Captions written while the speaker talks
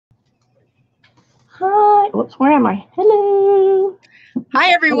Hi. Whoops, where am I? Hello.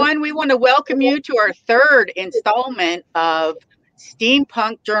 Hi, everyone. We want to welcome you to our third installment of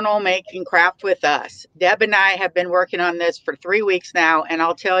Steampunk Journal Making Craft with Us. Deb and I have been working on this for 3 weeks now, and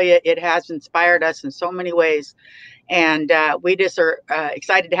I'll tell you, it has inspired us in so many ways. And we just are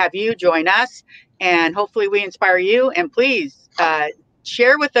excited to have you join us, and hopefully we inspire you. And please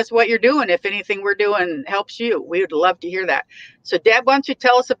share with us what you're doing. If anything we're doing helps you, we would love to hear that. So, Deb, why don't you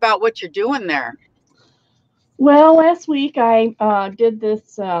tell us about what you're doing there? Well, last week I did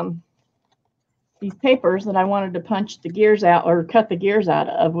this these papers that I wanted to punch the gears out or cut the gears out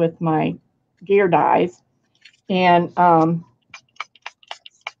of with my gear dies, and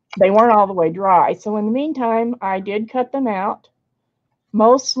they weren't all the way dry. So in the meantime, I did cut them out.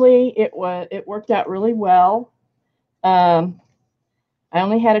 Mostly it worked out really well. I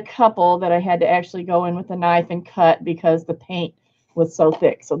only had a couple that I had to actually go in with a knife and cut because the paint was so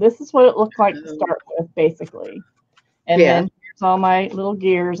thick. So this is what it looked like to start with, basically. And then here's all my little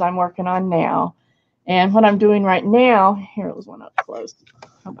gears I'm working on now. And what I'm doing right now, here it was one up close.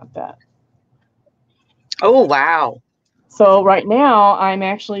 How about that? Oh, wow. So right now I'm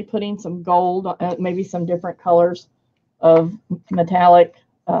actually putting some gold, maybe some different colors of metallic.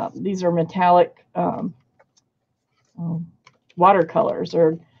 These are metallic watercolors,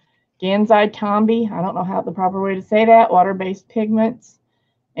 or Gansai Tombi. I don't know how the proper way to say that. Water-based pigments.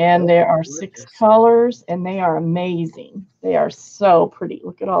 And there are 6 colors, and they are amazing. They are so pretty.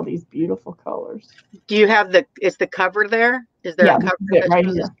 Look at all these beautiful colors. Do you have is the cover there? Is there a cover? Right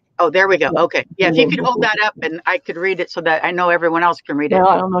here. Oh, there we go. Okay. Yeah, if you could hold that up and I could read it so that I know everyone else can read it. Well,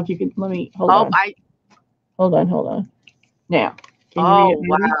 I don't know if you can. Let me hold on. Hold on. Now. Can you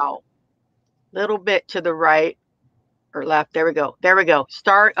read it, wow. Little bit to the right or left. There we go.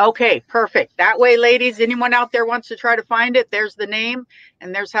 Start. Okay, perfect. That way, ladies, anyone out there wants to try to find it, there's the name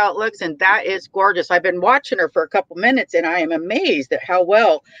and there's how it looks. And that is gorgeous. I've been watching her for a couple minutes and I am amazed at how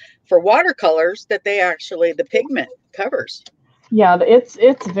well for watercolors that they actually, the pigment covers. Yeah, it's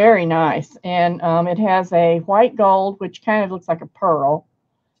very nice. And it has a white gold, which kind of looks like a pearl,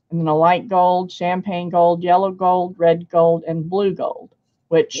 and then a light gold, champagne gold, yellow gold, red gold, and blue gold,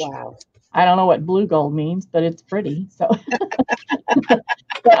 which I don't know what blue gold means, but it's pretty. So,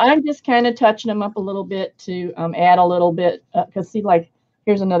 but I'm just kind of touching them up a little bit to add a little bit. Because see, like,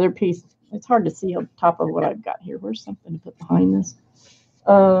 here's another piece. It's hard to see on top of what I've got here. Where's something to put behind this?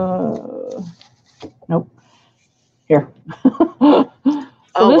 Nope. Here.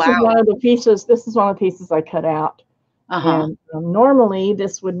 So this is one of the pieces. This is one of the pieces I cut out. And normally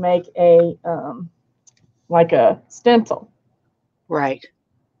this would make a like a stencil. Right.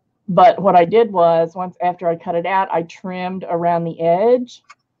 But what I did was, once after I cut it out, I trimmed around the edge,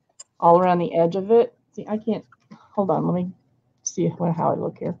 all around the edge of it. See, I can't, hold on, let me see how I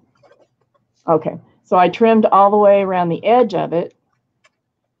look here. Okay, so I trimmed all the way around the edge of it,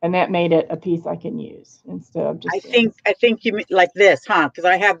 and that made it a piece I can use instead of just. I think you mean like this, huh? Because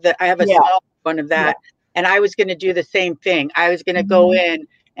I have a small one of that, and I was going to do the same thing. I was going to go in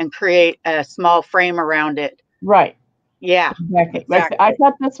and create a small frame around it. Right. Yeah, exactly. I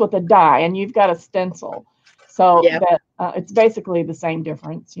cut this with a die, and you've got a stencil, so that it's basically the same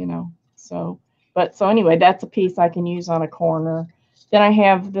difference, you know. So anyway, that's a piece I can use on a corner. Then I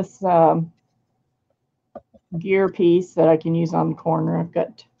have this gear piece that I can use on the corner. I've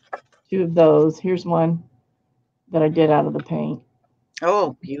got 2 of those. Here's one that I did out of the paint.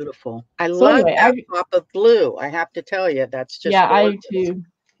 Oh, beautiful! I love that pop of blue. I have to tell you, that's just gorgeous.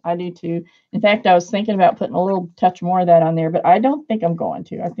 I do too. In fact, I was thinking about putting a little touch more of that on there, but I don't think I'm going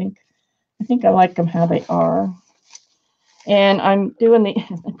to. I think I like them how they are. And I'm doing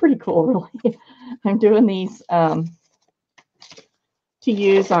they're pretty cool, really. I'm doing these to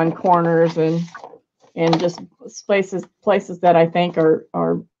use on corners and just places that I think are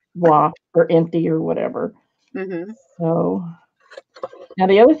blah or empty or whatever. So now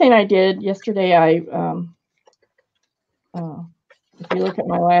the other thing I did yesterday, if you look at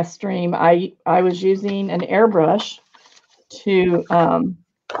my last stream, I was using an airbrush to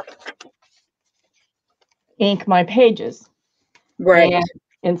ink my pages. Right.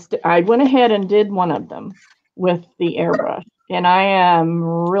 And I went ahead and did one of them with the airbrush, and I am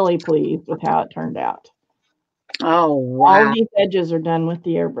really pleased with how it turned out. Oh, wow. All these edges are done with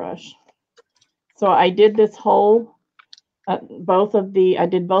the airbrush. So I did this whole, I did both of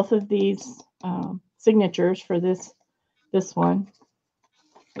these signatures for this one.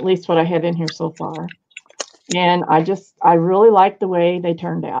 At least what I have in here so far. And I really like the way they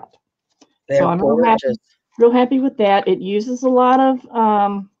turned out. So I'm real happy with that. It uses a lot of,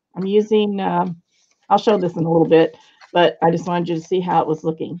 I'm using, I'll show this in a little bit, but I just wanted you to see how it was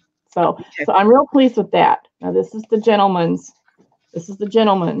looking. So, Okay. so I'm real pleased with that. Now this is the gentleman's. This is the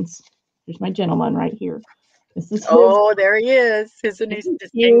gentleman's. Here's my gentleman right here. This is his. Oh, there he is. Isn't he Cute.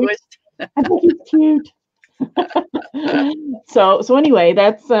 distinguished? I think he's cute. So anyway,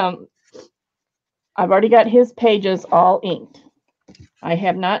 that's I've already got his pages all inked. I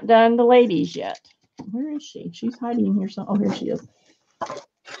have not done the ladies yet. Where is she? She's hiding in here. Oh, here she is.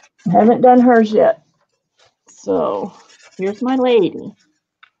 I haven't done hers yet. So here's my lady.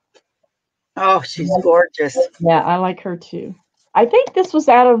 Oh, she's gorgeous. Yeah, I like her too. I think this was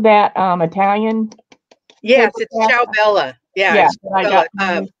out of that Italian. Yes, it's Ciao Bella. Yeah, I got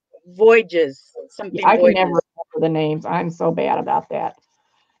Voyages. Something. I can Voyages. never remember the names. I'm so bad about that.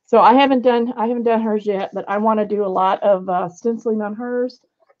 So I haven't done hers yet, but I want to do a lot of stenciling on hers.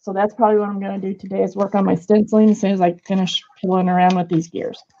 So that's probably what I'm going to do today is work on my stenciling as soon as I finish piddling around with these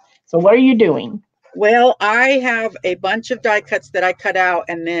gears. So what are you doing? Well, I have a bunch of die cuts that I cut out,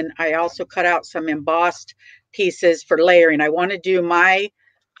 and then I also cut out some embossed pieces for layering. I want to do my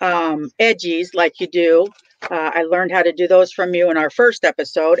edgies like you do. I learned how to do those from you in our first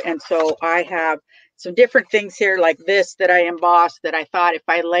episode, and so I have some different things here like this that I embossed that I thought if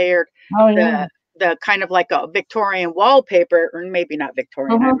I layered the kind of like a Victorian wallpaper, or maybe not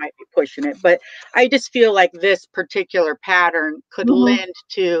Victorian, I might be pushing it, but I just feel like this particular pattern could lend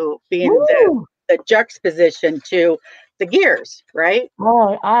to being the juxtaposition to the gears, right?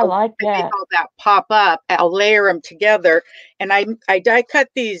 Oh, I like that. Make all that pop up. I'll layer them together, and I die cut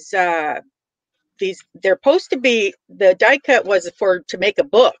these. They're supposed to be, the die cut was to make a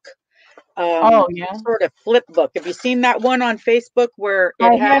book. Sort of flip book. Have you seen that one on Facebook where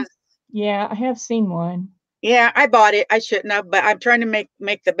it has? Yeah, I have seen one. Yeah, I bought it. I shouldn't have, but I'm trying to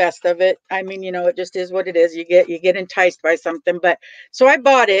make the best of it. I mean, it just is what it is. You get enticed by something. But so I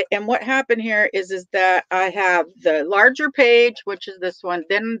bought it, and what happened here is that I have the larger page, which is this one.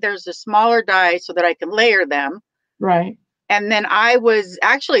 Then there's a smaller die so that I can layer them. Right. And then I was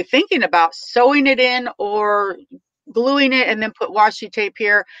actually thinking about sewing it in or gluing it and then put washi tape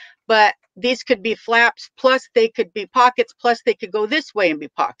here. But these could be flaps, plus they could be pockets, plus they could go this way and be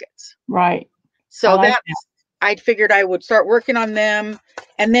pockets. Right. So I figured I would start working on them.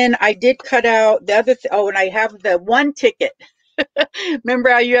 And then I did cut out the other and I have the one ticket. Remember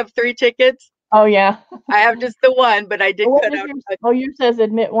how you have 3 tickets? Oh, yeah. I have just the one, but I did cut out. Yours says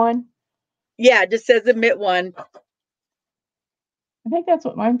admit one? Yeah, it just says admit one. I think that's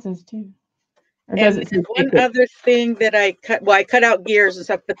what mine says too. Or does it say one other thing that I cut out gears and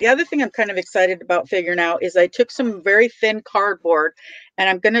stuff, but the other thing I'm kind of excited about figuring out is I took some very thin cardboard and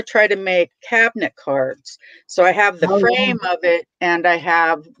I'm going to try to make cabinet cards. So I have the frame of it and I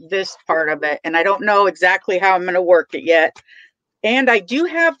have this part of it, and I don't know exactly how I'm going to work it yet. And I do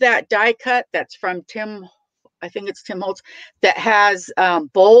have that die cut that's from Tim, I think it's Tim Holtz, that has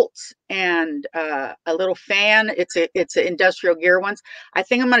bolts and a little fan. It's an industrial gear ones. I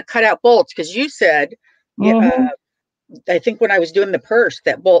think I'm going to cut out bolts because you said, I think when I was doing the purse,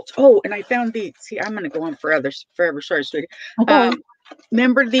 that bolts. Oh, and I found these. See, I'm going to go on forever. Sorry, sweetie.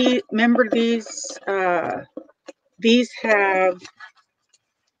 Remember these? These have,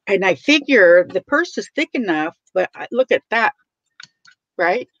 and I figure the purse is thick enough, but look at that,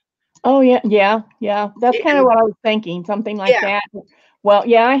 right? Oh, yeah. That's kind of what I was thinking, something like that. Well,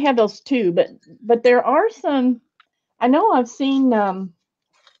 yeah, I have those too, but there are some, I know I've seen, I'm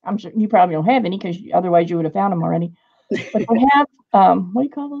sure you probably don't have any because otherwise you would have found them already. But they have, what do you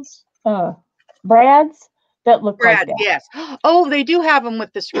call those? Brads that look like that. Yes. Oh, they do have them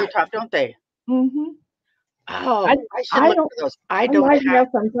with the screw top, don't they? Mm-hmm. Oh, I should look for those. I don't have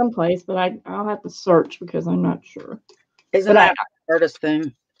some someplace, but I'll have to search because I'm not sure. Isn't that the hardest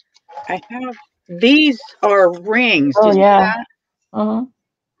thing? I have, these are rings. Oh, yeah. Uh-huh.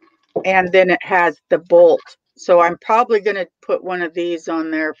 And then it has the bolt. So I'm probably going to put one of these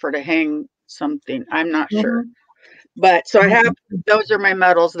on there to hang something. I'm not sure. But so I have, those are my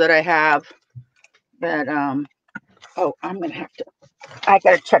medals that I have that, oh, I'm going to have to, I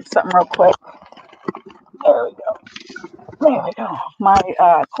got to check something real quick. There we go. My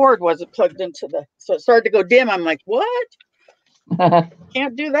cord wasn't plugged into so it started to go dim. I'm like, what?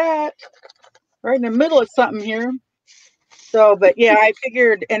 Can't do that. Right in the middle of something here. So, but yeah, I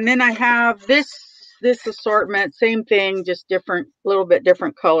figured, and then I have this assortment, same thing, just different, little bit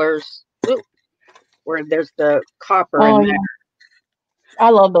different colors. Ooh, where there's the copper in there. I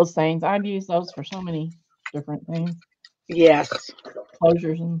love those things. I've used those for so many different things. Yes.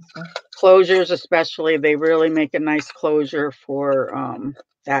 Closures and stuff. Closures especially, they really make a nice closure for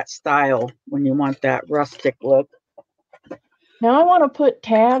that style when you want that rustic look. Now I want to put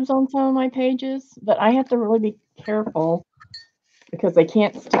tabs on some of my pages, but I have to really be careful because they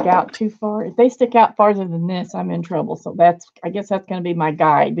can't stick out too far. If they stick out farther than this, I'm in trouble. So I guess that's going to be my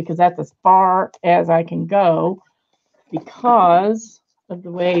guide, because that's as far as I can go because of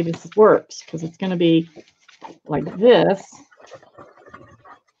the way this works, because it's going to be like this,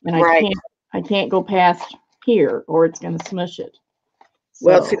 and I can't go past here or it's going to smush it. So,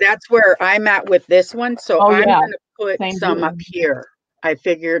 well, see, that's where I'm at with this one. So I'm going to put some up here. I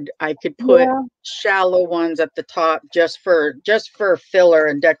figured I could put shallow ones at the top just for filler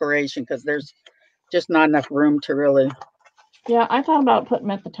and decoration, because there's just not enough room to really. Yeah, I thought about putting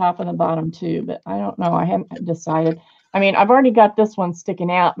them at the top and the bottom too, but I don't know. I haven't decided. I mean, I've already got this one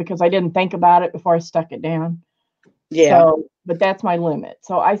sticking out because I didn't think about it before I stuck it down. Yeah. So, but that's my limit.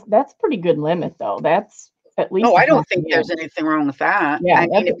 So that's a pretty good limit though. That's at least. Oh, I don't think there's anything wrong with that. Yeah, I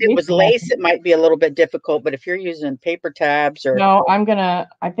mean, if it was lace, it might be a little bit difficult, but if you're using paper tabs or. No,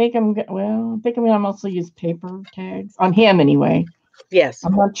 I think I'm gonna mostly use paper tags on him anyway. Yes.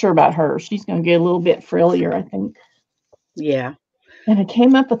 I'm not sure about her. She's gonna get a little bit frillier, I think. Yeah. And I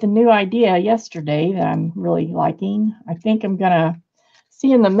came up with a new idea yesterday that I'm really liking. I think I'm gonna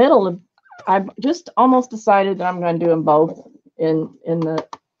see in the middle of. I've just almost decided that I'm going to do them both in the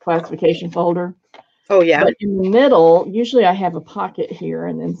classification folder. Oh yeah. But in the middle, usually I have a pocket here,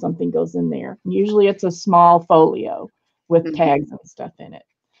 and then something goes in there. Usually it's a small folio with tags and stuff in it.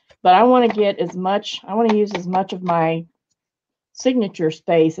 But I want to get as much. I want to use as much of my signature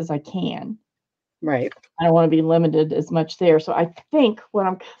space as I can. Right. I don't want to be limited as much there. So I think what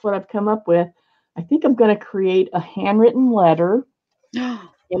I've come up with, I think I'm going to create a handwritten letter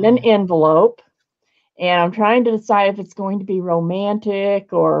in an envelope, and I'm trying to decide if it's going to be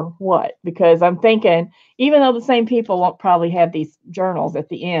romantic or what, because I'm thinking, even though the same people won't probably have these journals at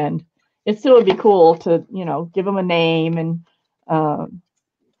the end, it still would be cool to, give them a name and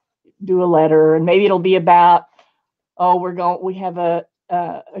do a letter, and maybe it'll be about, we have a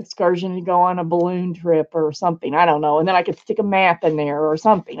excursion to go on a balloon trip or something. I don't know. And then I could stick a map in there or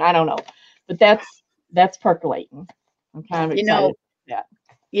something. I don't know. But that's percolating. I'm kind of excited about that.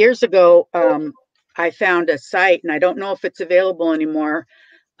 Years ago, I found a site, and I don't know if it's available anymore,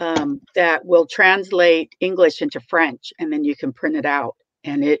 that will translate English into French, and then you can print it out,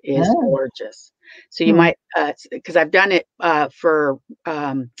 and it is gorgeous. So you might, because I've done it I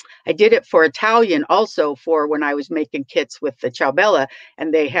did it for Italian also, for when I was making kits with the Ciao Bella,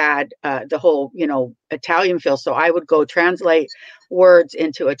 and they had the whole, Italian feel. So I would go translate words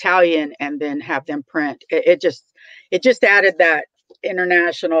into Italian and then have them print. It just added that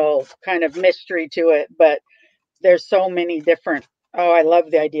international kind of mystery to it. But there's so many different. Oh, I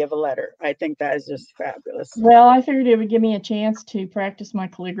love the idea of a letter. I think that is just fabulous. Well, I figured it would give me a chance to practice my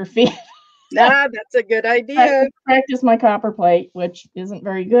calligraphy. That's a good idea. Practice my copperplate, which isn't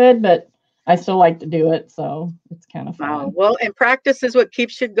very good, but I still like to do it, so it's kind of fun. Oh, well, and practice is what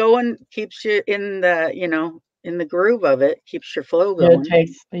keeps you going, keeps you in the, in the groove of it, keeps your flow going.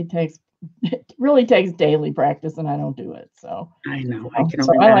 It really takes daily practice, and I don't do it, so. I know. I can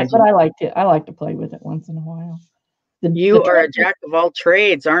only imagine. I like to play with it once in a while. You are a jack of all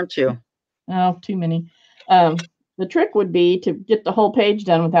trades, aren't you? Oh, too many. The trick would be to get the whole page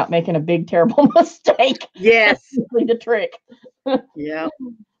done without making a big, terrible mistake. Yes. That's really the trick. Yeah.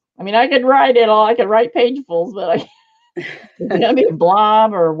 I mean, I could write it all. I could write pagefuls, but it's going to be a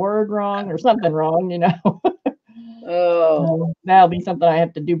blob or a word wrong or something wrong, Oh. That'll be something I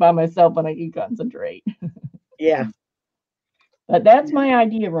have to do by myself when I can concentrate. Yeah. But that's my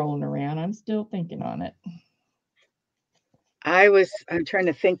idea rolling around. I'm still thinking on it. I'm trying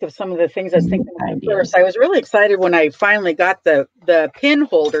to think of some of the things I was thinking of first. I was really excited when I finally got the pin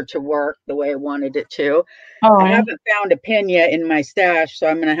holder to work the way I wanted it to. I haven't found a pin yet in my stash, so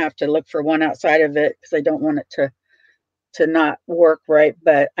I'm going to have to look for one outside of it, because I don't want it to not work right.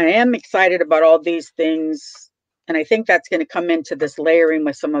 But I am excited about all these things, and I think that's going to come into this layering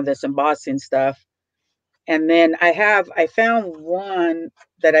with some of this embossing stuff. And then I found one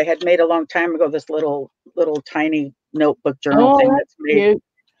that I had made a long time ago, this little tiny notebook journal thing that's made. Cute.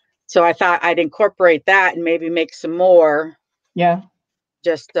 So I thought I'd incorporate that and maybe make some more. Yeah.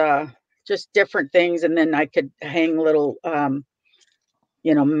 Just different things, and then I could hang little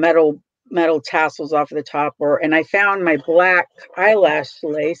metal tassels off of the top, and I found my black eyelash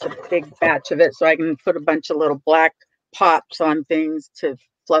lace, a big batch of it, so I can put a bunch of little black pops on things to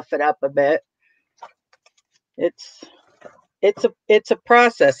fluff it up a bit. It's a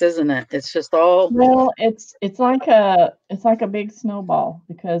process, isn't it? It's just all. Well, it's like a big snowball,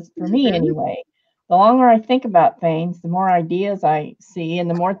 because for me anyway, the longer I think about things, the more ideas I see, and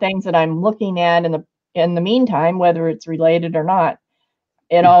the more things that I'm looking at in the meantime, whether it's related or not,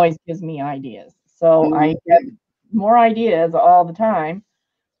 it always gives me ideas. So I get more ideas all the time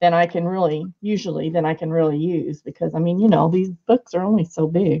than I can really use, because I mean, these books are only so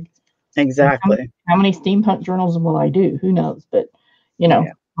big. Exactly. How many steampunk journals will I do? Who knows? But Yeah.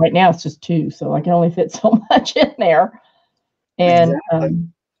 right now it's just 2, so I can only fit so much in there. And Exactly.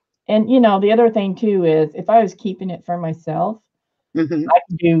 and the other thing too is, if I was keeping it for myself, Mhm. I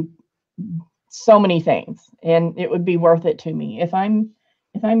could do so many things, and it would be worth it to me. If I'm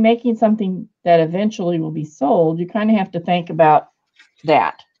making something that eventually will be sold, you kind of have to think about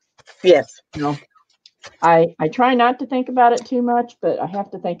that. Yes. I try not to think about it too much, but I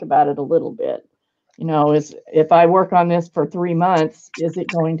have to think about it a little bit. Is, if I work on this for 3 months, is it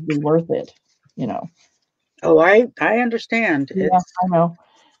going to be worth it? Oh, I understand. Yeah, It's I know.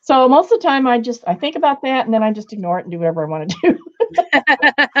 So most of the time I think about that, and then I just ignore it and do whatever I want to do.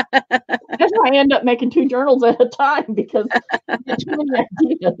 That's why I end up making 2 journals at a time, because I get too many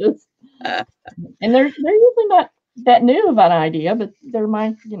ideas. And they're usually not that new of an idea, but they're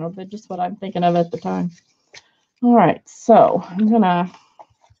they're just what I'm thinking of at the time. All right, so I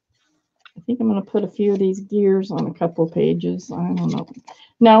think I'm gonna put a few of these gears on a couple of pages. I don't know.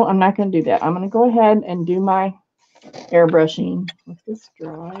 No, I'm not gonna do that. I'm gonna go ahead and do my airbrushing. Let this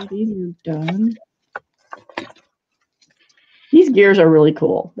dry. These are done. These gears are really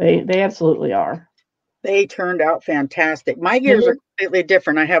cool. They absolutely are. They turned out fantastic. My gears are completely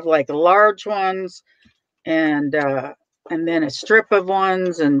different. I have like large ones and then a strip of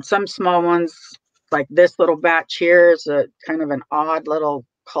ones and some small ones. Like this little batch here is a kind of an odd little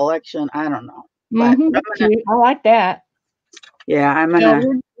collection. I don't know. But I like that. Yeah, I'm gonna.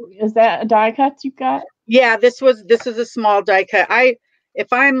 Is that a die cuts you got? Yeah, this is a small die cut.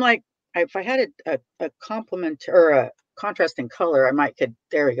 If I had a complement or a contrasting color,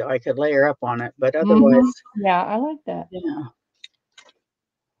 there we go. I could layer up on it, but otherwise, yeah, I like that. Yeah.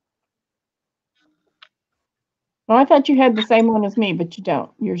 Well, I thought you had the same one as me, but you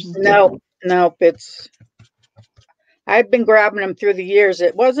don't. Yours is different. Nope. I've been grabbing them through the years.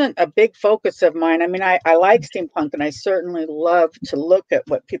 It wasn't a big focus of mine. I mean, I like steampunk, and I certainly love to look at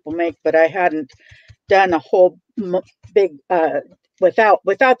what people make, but I hadn't done a whole big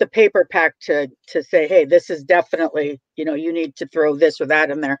without the paper pack to say, hey, this is definitely, you need to throw this or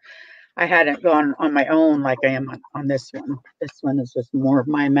that in there. I hadn't gone on my own like I am on this one. This one is just more of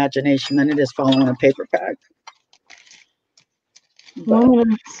my imagination than it is following a paper pack. Well, I'm going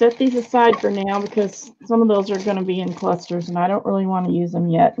to set these aside for now, because some of those are going to be in clusters, and I don't really want to use them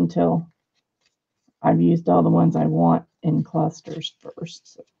yet until I've used all the ones I want in clusters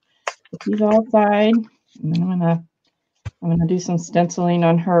first. So put these all aside, and then I'm gonna do some stenciling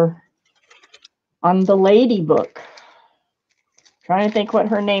on the lady book. Trying to think what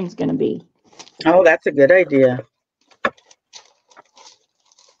her name's going to be. Oh, that's a good idea. I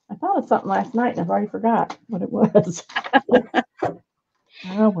thought of something last night, and I've already forgot what it was.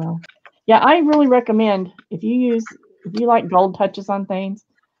 Oh well. Yeah, I really recommend, if you like gold touches on things,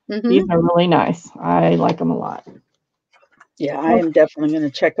 these are really nice. I like them a lot. Yeah, I am definitely going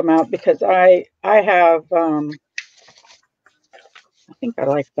to check them out, because I have I think I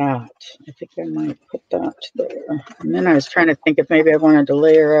like that. I think I might put that there. And then I was trying to think if maybe I wanted to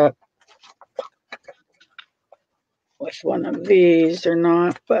layer up with one of these or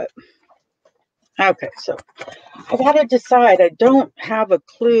not, but okay, so I got to decide. I don't have a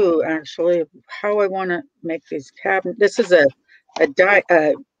clue actually of how I want to make these cabinets. This is a die.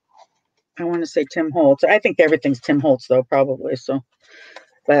 I want to say Tim Holtz. I think everything's Tim Holtz though, probably. So,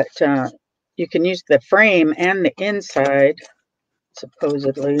 but you can use the frame and the inside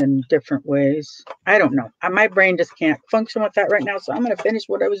supposedly in different ways. I don't know. My brain just can't function with that right now. So I'm going to finish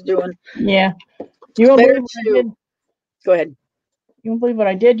what I was doing. Yeah. You won't believe what I did. Go ahead. You won't believe what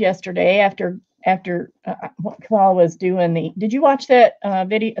I did yesterday after while I was doing did you watch that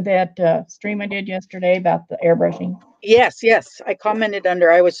video, that stream I did yesterday about the airbrushing? Yes. I commented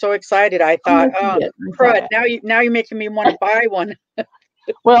under. I was so excited. I thought, crud, now you're making me want to buy one.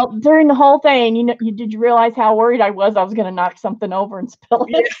 Well, during the whole thing, did you realize how worried I was going to knock something over and spill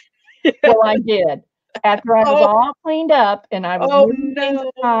it? Yeah. Well, I did. After I was all cleaned up and I was moving things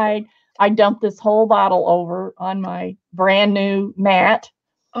aside, I dumped this whole bottle over on my brand new mat.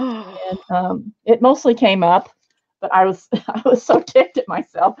 And it mostly came up, but I was so ticked at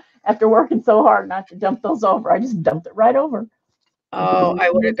myself after working so hard not to dump those over. I just dumped it right over. Oh,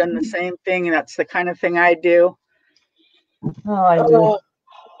 I would have done the same thing, and that's the kind of thing I do. Oh, I do.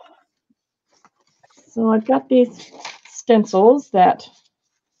 So I've got these stencils that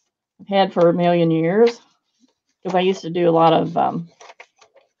I've had for a million years, because I used to do a lot of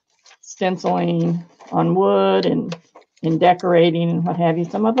stenciling on wood and in decorating and what have you.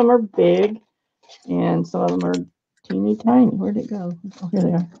 Some of them are big, and some of them are teeny tiny. Where'd it go? Oh, here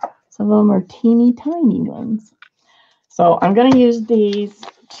they are. Some of them are teeny tiny ones. So I'm going to use these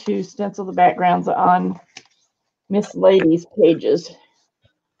to stencil the backgrounds on Miss Lady's pages.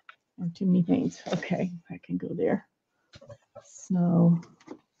 And too many things. Okay, I can go there. So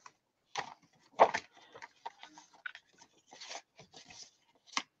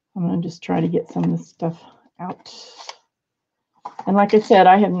I'm going to just try to get some of this stuff out. And like I said,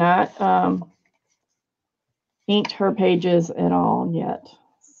 I have not inked her pages at all yet.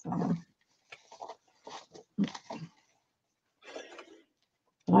 So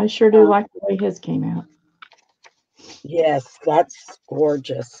but I sure do like the way his came out. Yes, that's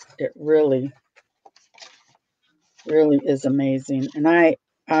gorgeous. It really, really is amazing. And I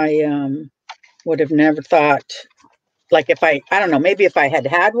would have never thought, like if I don't know, maybe if I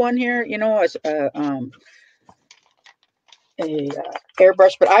had one here, you know, as a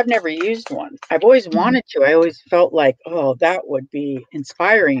airbrush, but I've never used one. I've always wanted to. I always felt like, oh, that would be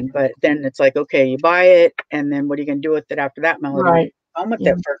inspiring. But then it's like, okay, you buy it, and then what are you going to do with it after that, Melody? Right. I'm with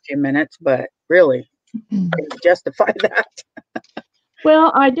it for a few minutes, but really, justify that.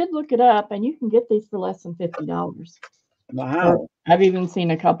 Well, I did look it up, and you can get these for less than $50. Wow. I've even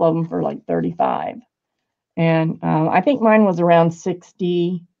seen a couple of them for like $35. And I think mine was around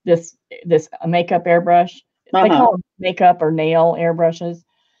 $60. This makeup airbrush. They call them makeup or nail airbrushes.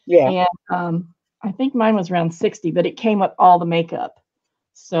 Yeah. And I think mine was around $60, but it came with all the makeup.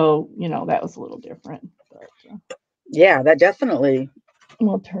 So, you know, that was a little different. But, yeah, that definitely.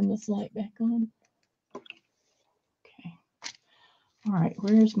 We'll turn this light back on. Okay. All right,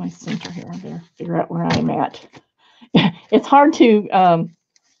 where's my center here? I better figure out where I'm at. It's hard to,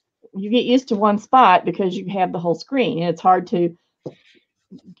 you get used to one spot because you have the whole screen, and it's hard to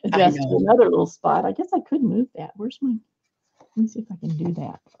adjust to another little spot. I guess I could move that. Where's my, let me see if I can do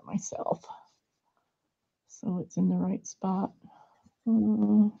that for myself. So it's in the right spot.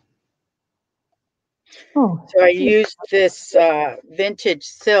 So I used this vintage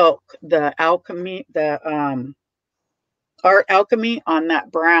silk, the alchemy, the art alchemy on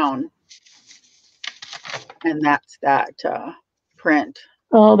that brown, and that's that print.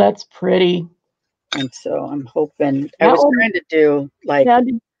 Oh, that's pretty. And so I'm hoping, I was trying to do like. Now,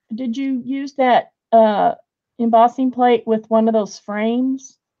 did you use that embossing plate with one of those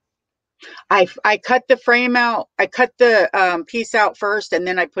frames? I cut the frame out. I cut the piece out first, and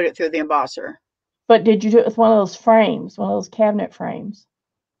then I put it through the embosser. But did you do it with one of those frames, one of those cabinet frames?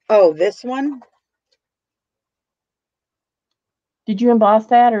 Oh, this one? Did you emboss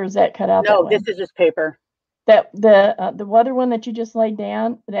that, or is that cut out? No, this is just paper. That the other one that you just laid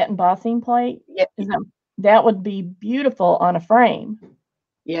down, that embossing plate, yeah, that would be beautiful on a frame.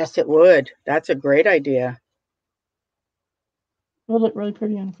 Yes, it would. That's a great idea. It would look really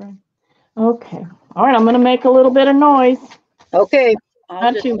pretty on a frame. Okay. All right, I'm going to make a little bit of noise. Okay.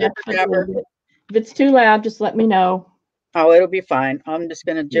 Not too much. If it's too loud, just let me know. Oh, it'll be fine. I'm just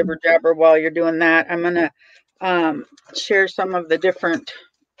going to jibber jabber while you're doing that. I'm going to share some of the different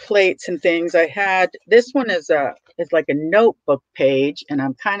plates and things I had. This one is like a notebook page, and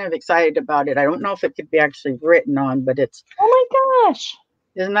I'm kind of excited about it. I don't know if it could be actually written on, but it's. Oh my gosh!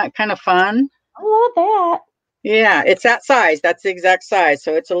 Isn't that kind of fun? I love that. Yeah, it's that size. That's the exact size.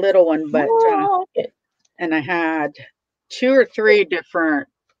 So it's a little one, but I like it. And I had 2 or 3 different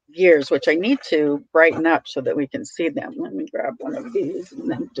gears, which I need to brighten up so that we can see them. Let me grab one of these and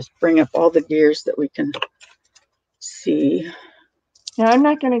then just bring up all the gears that we can see. Now, I'm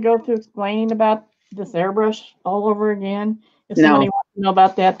not going to go through explaining about this airbrush all over again. If somebody wants to know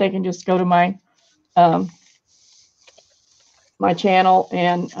about that, they can just go to my my channel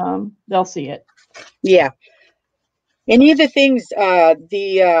and they'll see it. Yeah. Any of the things,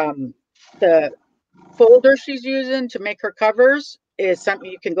 the folder she's using to make her covers is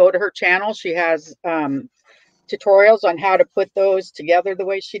something you can go to her channel. She has tutorials on how to put those together the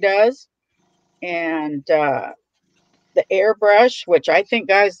way she does. And the airbrush, which I think,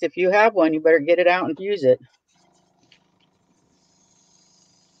 guys, if you have one, you better get it out and use it.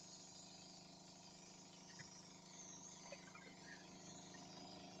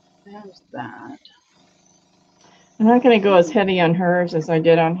 There's that. I'm not going to go as heavy on hers as I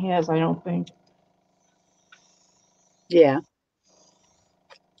did on his, I don't think. Yeah.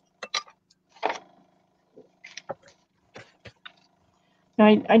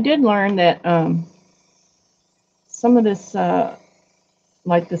 I did learn that some of this,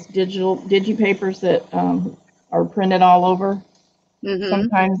 like this digipapers that are printed all over,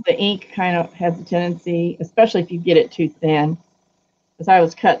 sometimes the ink kind of has a tendency, especially if you get it too thin. Because I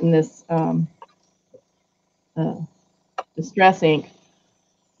was cutting this distress ink,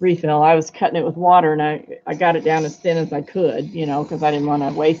 refill. I was cutting it with water, and I got it down as thin as I could, you know, because I didn't want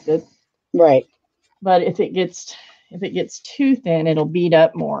to waste it. Right. But if it gets too thin, it'll beat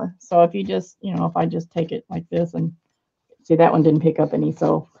up more. So if you just, you know, if I just take it like this, and see, that one didn't pick up any,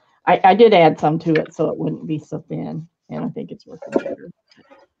 so I did add some to it so it wouldn't be so thin, and I think it's working better.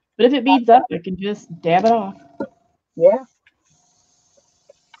 But if it beads up, I can just dab it off. Yeah.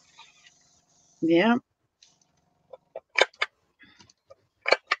 Yeah.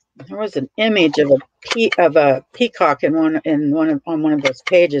 There was an image of a peacock on one of those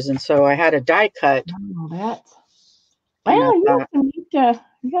pages, and so I had a die cut. Oh, that's wow!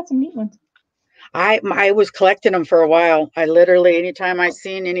 You got some neat ones. I was collecting them for a while. I literally, anytime I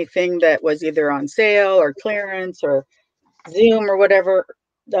seen anything that was either on sale or clearance or Zoom or whatever,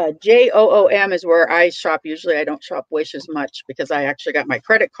 JOOM is where I shop. Usually I don't shop Wish as much because I actually got my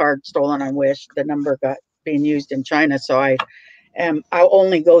credit card stolen on Wish. The number got being used in China. So I'll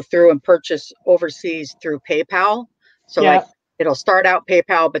only go through and purchase overseas through PayPal. So like it'll start out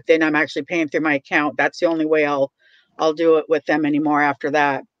PayPal, but then I'm actually paying through my account. That's the only way I'll do it with them anymore after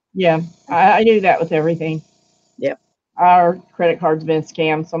that. Yeah, I do that with everything. Yep. Our credit card's been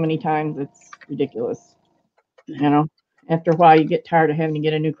scammed so many times, it's ridiculous. You know, after a while, you get tired of having to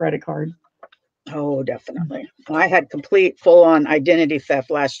get a new credit card. Oh, definitely. I had complete full-on identity theft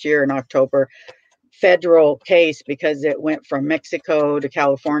last year in October. Federal case because it went from Mexico to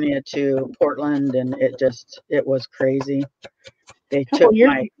California to Portland, and it was crazy. They took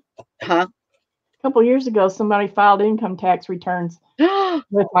my A couple years ago, somebody filed income tax returns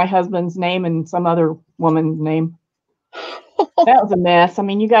with my husband's name and some other woman's name. That was a mess. I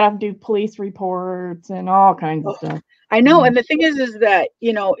mean, you got to do police reports and all kinds of stuff. I know. And the thing is that,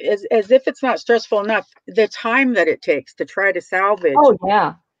 you know, as if it's not stressful enough, the time that it takes to try to salvage. Oh,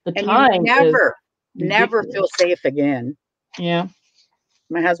 yeah. The time. You never feel safe again. Yeah.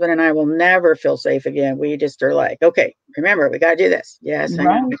 My husband and I will never feel safe again. We just are like, okay, remember, we got to do this. Yes, I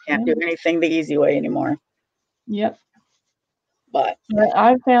know. We can't do anything the easy way anymore. Yep. But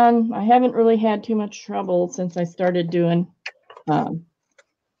I found I haven't really had too much trouble since I started doing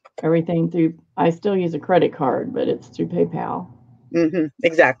everything through. I still use a credit card, but it's through PayPal. Mm-hmm,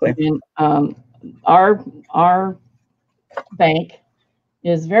 exactly. And our bank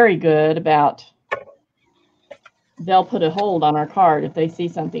is very good about. They'll put a hold on our card if they see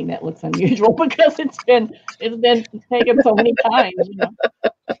something that looks unusual because it's been taken so many times. You know?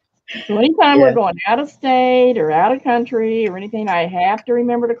 So anytime we're going out of state or out of country or anything, I have to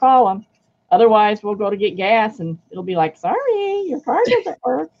remember to call them. Otherwise, we'll go to get gas and it'll be like, sorry, your card doesn't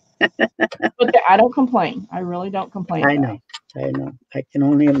work. But I don't complain. I really don't complain. I know. I can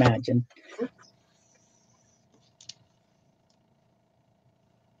only imagine.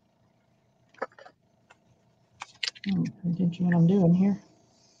 Pay attention to what I'm doing here.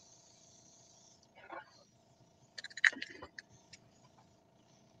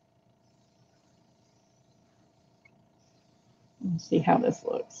 Let's see how this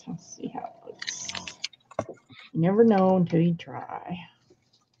looks. Let's see how it looks. You never know until you try.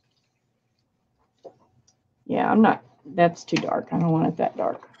 Yeah, I'm not. That's too dark. I don't want it that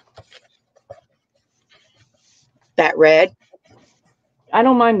dark. That red? I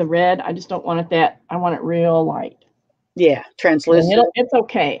don't mind the red. I just don't want it that. I want it real light. Yeah, translucent. It's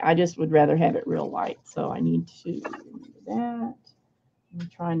okay. I just would rather have it real light. So I need to do that. Let me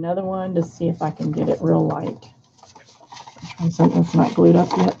try another one to see if I can get it real light. Try something that's not glued up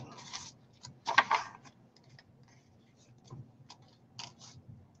yet.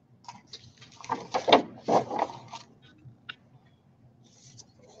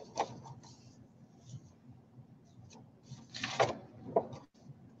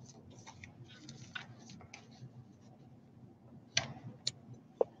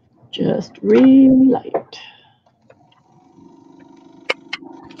 Just really light.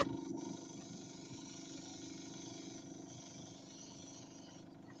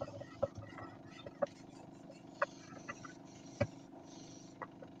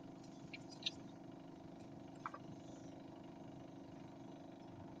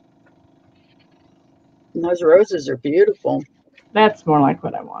 And those roses are beautiful. That's more like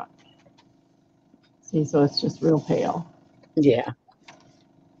what I want. See, so it's just real pale. Yeah.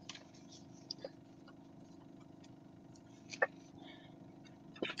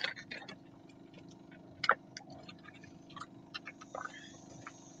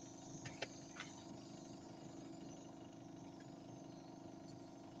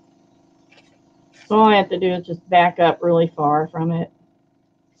 So all I have to do is just back up really far from it.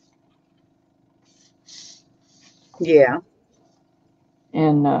 Yeah.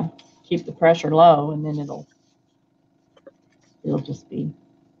 And keep the pressure low, and then it'll just be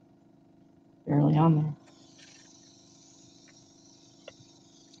barely on there.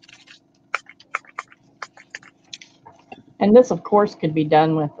 And this, of course, could be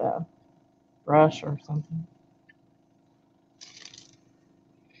done with a brush or something.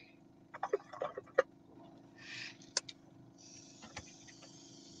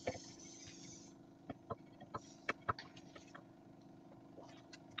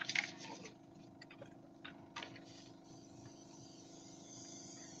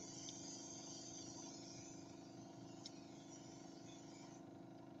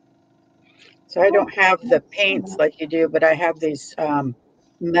 So I don't have the paints like you do, but I have these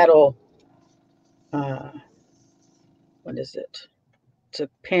metal, what is it? It's a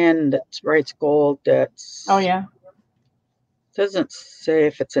pin that writes gold that's... Oh, yeah. Doesn't say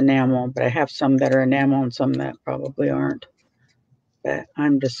if it's enamel, but I have some that are enamel and some that probably aren't. But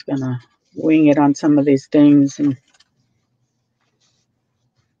I'm just going to wing it on some of these things and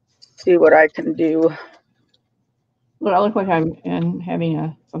see what I can do. Look, I look like I'm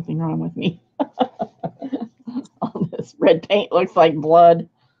having something wrong with me. All this red paint looks like blood.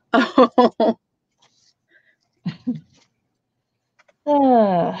 I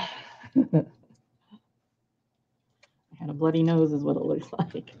had a bloody nose is what it looks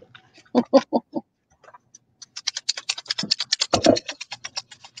like.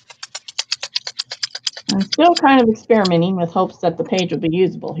 I'm still kind of experimenting with hopes that the page will be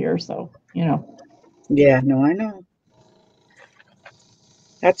usable here, so, you know. Yeah, no, I know.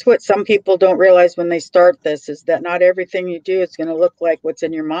 That's what some people don't realize when they start this, is that not everything you do is going to look like what's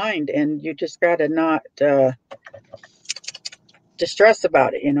in your mind, and you just got to not distress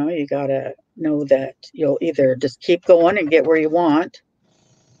about it, you know. You got to know that you'll either just keep going and get where you want,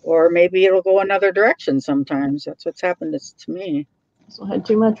 or maybe it'll go another direction sometimes. That's what's happened to me. So I had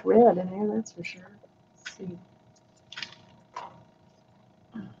too much red in there, that's for sure. Let's see.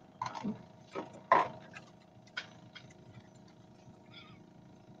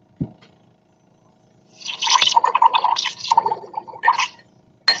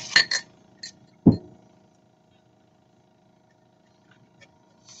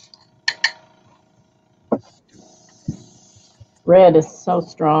 Red is so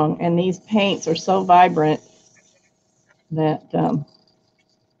strong, and these paints are so vibrant that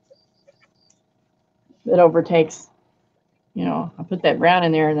it overtakes. You know, I put that brown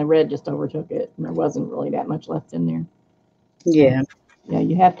in there, and the red just overtook it, and there wasn't really that much left in there. Yeah. Yeah,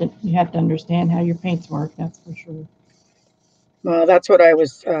 you have to understand how your paints work. That's for sure. Well, that's what I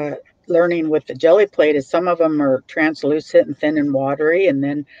was learning with the jelly plate. Is some of them are translucent and thin and watery, and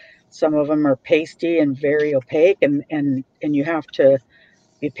then some of them are pasty and very opaque, and you have to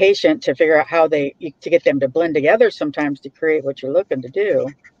be patient to figure out how to get them to blend together sometimes to create what you're looking to do.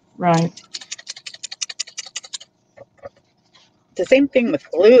 Right. It's the same thing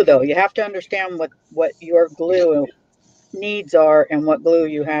with glue, though. You have to understand what your glue needs are and what glue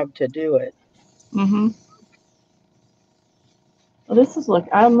you have to do it. Mm-hmm. Well,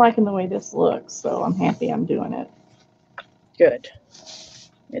 I'm liking the way this looks, so I'm happy I'm doing it. Good.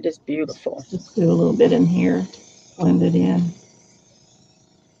 It is beautiful. Just do a little bit in here, blend it in.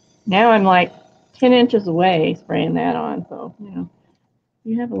 Now I'm like 10 inches away spraying that on, so, you know,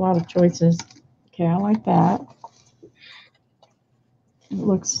 you have a lot of choices. Okay, I like that. It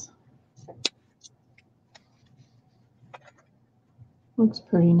looks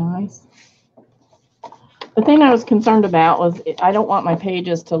pretty nice. The thing I was concerned about was I don't want my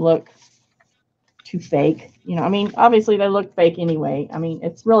pages to look too fake. You know, I mean, obviously they look fake anyway. I mean,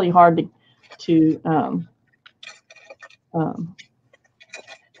 it's really hard to what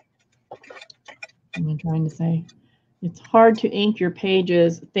am I trying to say? It's hard to ink your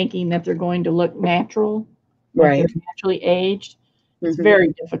pages thinking that they're going to look natural, like they're naturally aged. It's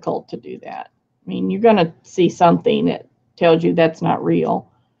very difficult to do that. I mean, you're going to see something that tells you that's not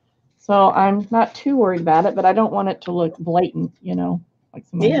real. So I'm not too worried about it, but I don't want it to look blatant, you know, like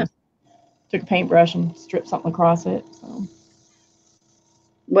somebody just took a paintbrush and stripped something across it. So.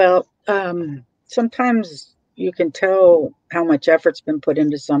 Well, sometimes you can tell how much effort's been put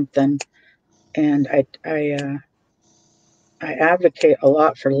into something, and I advocate a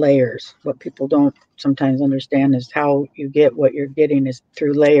lot for layers. What people don't sometimes understand is how you get what you're getting is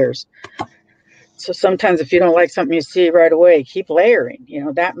through layers. So sometimes if you don't like something you see right away, keep layering. You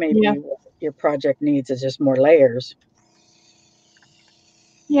know, that may be what your project needs, is just more layers.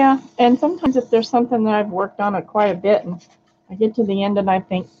 Yeah, and sometimes if there's something that I've worked on it quite a bit and I get to the end and I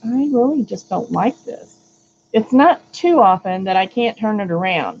think, I really just don't like this. It's not too often that I can't turn it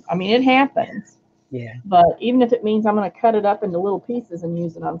around. I mean, it happens. Yeah. But even if it means I'm going to cut it up into little pieces and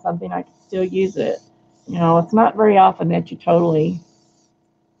use it on something, I can still use it. You know, it's not very often that you totally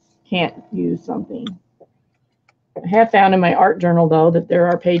can't use something. I have found in my art journal, though, that there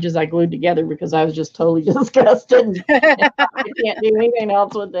are pages I glued together because I was just totally disgusted. I can't do anything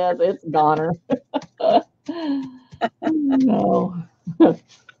else with this. It's goner. No.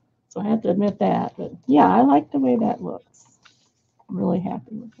 So I have to admit that. But yeah, I like the way that looks. I'm really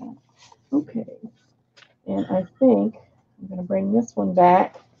happy with that. Okay. And I think I'm going to bring this one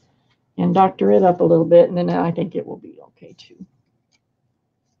back and doctor it up a little bit, and then I think it will be okay too.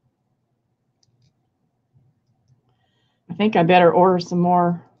 I think I better order some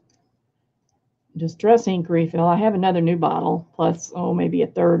more Distress ink refill. I have another new bottle, plus, oh, maybe a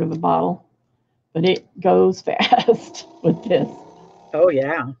third of a bottle, but it goes fast with this. Oh,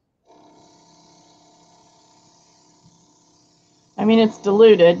 yeah. I mean, it's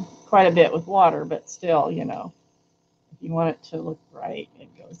diluted quite a bit with water, but still, you know, if you want it to look right, it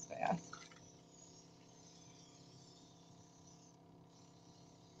goes fast.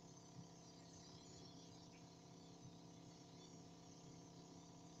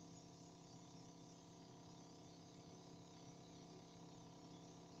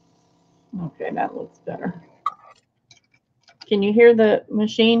 Okay, that looks better. Can you hear the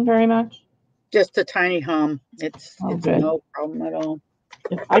machine very much? Just a tiny hum. It's no problem at all.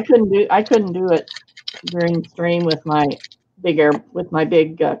 I couldn't do it during stream with my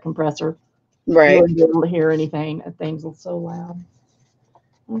big compressor. Right. You wouldn't be able to hear anything. That thing's so loud.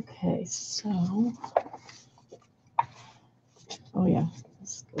 Okay, so oh yeah,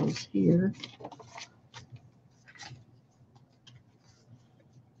 this goes here.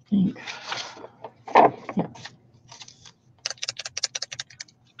 I think. Yeah.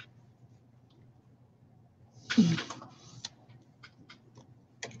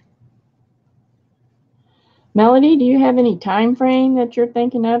 Melody, do you have any time frame that you're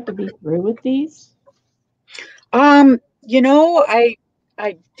thinking of to be through with these? You know, I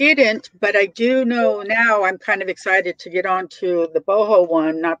didn't, but I do know now. I'm kind of excited to get on to the boho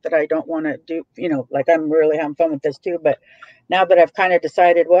one. Not that I don't want to do, you know, like I'm really having fun with this too, but now that I've kind of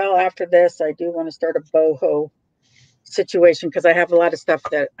decided, well, after this, I do want to start a boho situation because I have a lot of stuff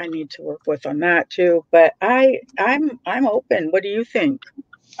that I need to work with on that too. But I'm open. What do you think?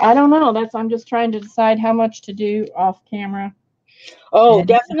 I don't know. I'm just trying to decide how much to do off camera. Oh,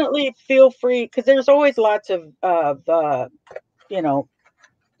 definitely feel free, because there's always lots of you know,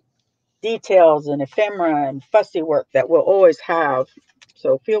 details and ephemera and fussy work that we'll always have.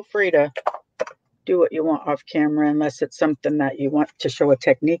 So feel free to do what you want off camera, unless it's something that you want to show a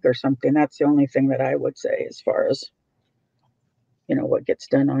technique or something. That's the only thing that I would say as far as, you know, what gets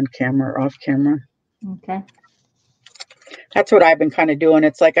done on camera or off camera. Okay. That's what I've been kind of doing.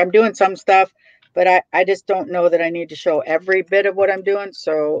 It's like I'm doing some stuff, but I just don't know that I need to show every bit of what I'm doing.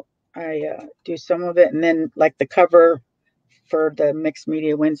 So I do some of it. And then like the cover for the Mixed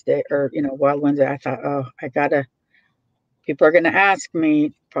Media Wednesday, or, you know, Wild Wednesday, I thought, oh, people are going to ask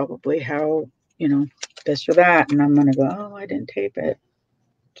me probably how, you know, this or that. And I'm going to go, oh, I didn't tape it.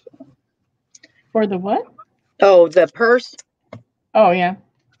 So. For the what? Oh, the purse. Oh, yeah.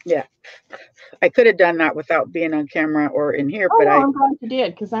 Yeah. I could have done that without being on camera or in here, but I'm glad you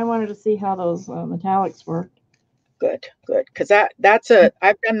did, because I wanted to see how those metallics worked. Good. Because I've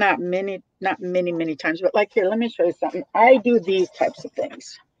done that not many times, but like here, let me show you something. I do these types of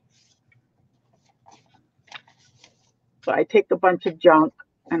things. So I take a bunch of junk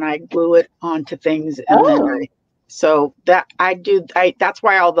and I glue it onto things, and then that's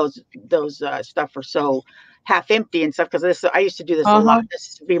why all those stuff are so half empty and stuff, because I used to do this a lot.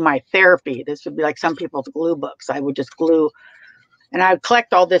 This would be my therapy. This would be like some people's glue books. I would just glue, and I would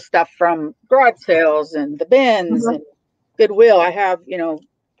collect all this stuff from garage sales and the bins and Goodwill. I have, you know,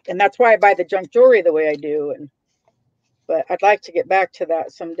 and that's why I buy the junk jewelry the way I do. But I'd like to get back to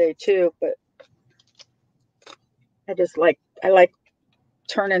that someday too. But I like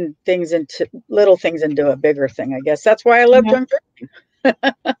turning things into little things into a bigger thing. I guess that's why I love junk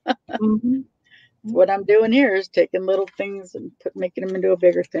jewelry. What I'm doing here is taking little things and making them into a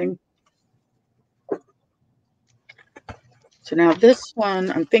bigger thing. So now this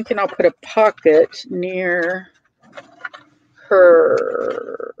one, I'm thinking I'll put a pocket near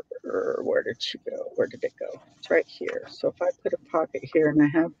her. Where did she go? Where did it go? It's right here. So if I put a pocket here and I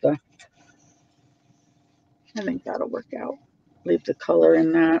have I think that'll work out. Leave the color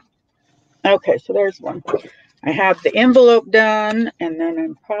in that. Okay, so there's one. I have the envelope done, and then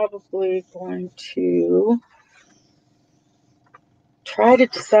I'm probably going to try to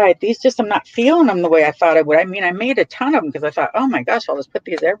decide. These I'm not feeling them the way I thought I would. I mean, I made a ton of them because I thought, oh my gosh, I'll just put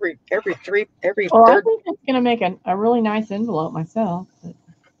these every third. I think I'm going to make a really nice envelope myself.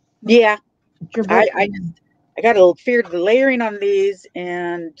 Yeah. I got a little fear of the layering on these,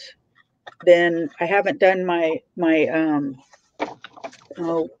 and Then I haven't done my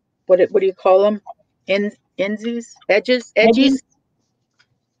oh, what do you call them? Edges? Edgies,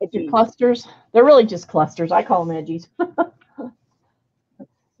 your clusters. They're really just clusters. I call them edgies. I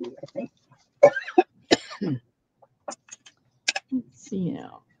think. Let's see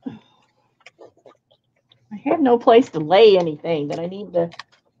now. I have no place to lay anything that I need to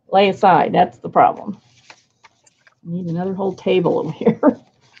lay aside. That's the problem. I need another whole table over here.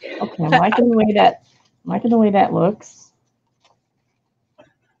 Okay, I'm liking the way that looks.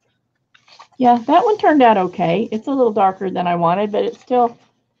 Yeah, that one turned out okay. It's a little darker than I wanted, but it's still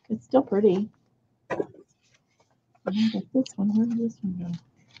pretty. This one, where did this one go?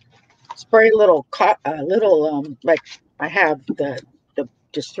 Spray a little like I have the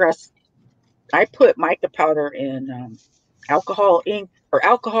distress. I put mica powder in alcohol ink or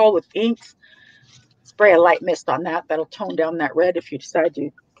alcohol with inks. Spray a light mist on that. That'll tone down that red if you decide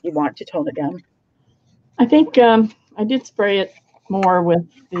you want to tone it down. I think I did spray it more with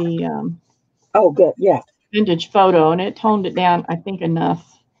the oh, good, yeah, vintage photo, and it toned it down, I think,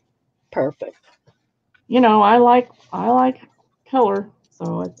 enough. Perfect. You know, I like color,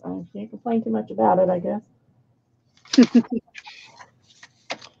 so I can't complain too much about it, I guess.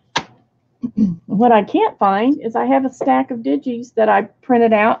 What I can't find is I have a stack of digis that I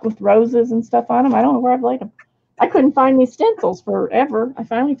printed out with roses and stuff on them. I don't know where I've laid them. I couldn't find these stencils forever. I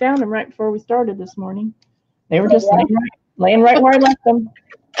finally found them right before we started this morning. They were just laying right where I left them.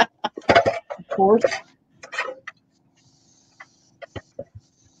 Of course.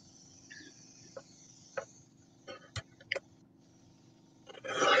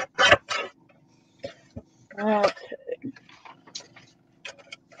 Okay.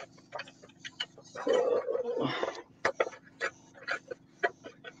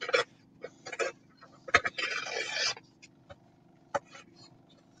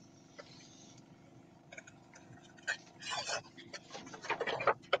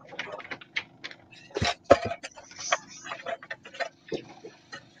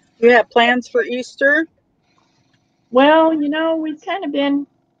 You have plans for Easter? Well, you know, we've kind of been,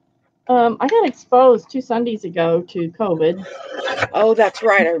 I got exposed 2 Sundays ago to COVID. Oh, that's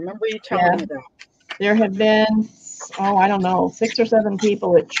right. I remember you telling me that. There have been, I don't know, 6 or 7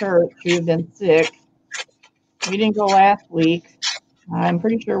 people at church who have been sick. We didn't go last week. I'm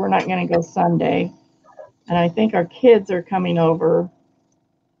pretty sure we're not going to go Sunday. And I think our kids are coming over.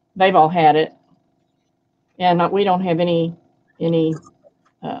 They've all had it. And we don't have any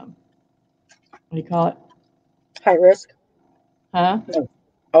what do you call it? High risk? Huh? No.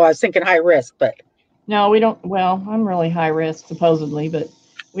 Oh, I was thinking high risk, but. No, we don't. Well, I'm really high risk, supposedly, but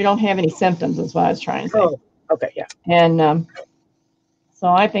we don't have any symptoms, is what I was trying to say. Oh, okay, yeah. And so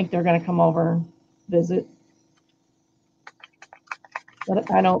I think they're going to come over and visit.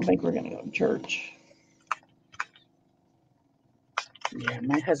 But I don't think we're going to go to church. Yeah,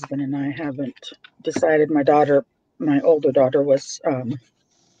 my husband and I haven't decided. My older daughter was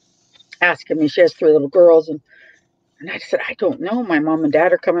asking me. She has 3 little girls, and I said, I don't know. My mom and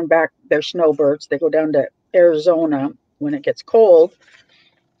dad are coming back. They're snowbirds. They go down to Arizona when it gets cold.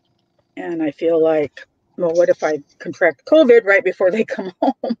 And I feel like, well, what if I contract COVID right before they come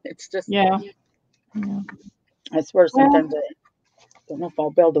home? It's just, Yeah. I swear sometimes I don't know if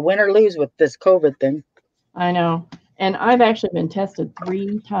I'll be able to win or lose with this COVID thing. I know. And I've actually been tested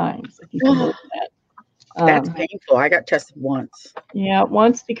 3 times, if you can believe that. That's painful. I got tested once. Yeah,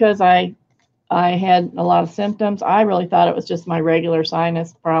 once because I had a lot of symptoms. I really thought it was just my regular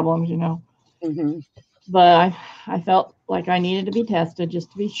sinus problems, you know. Mm-hmm. But I felt like I needed to be tested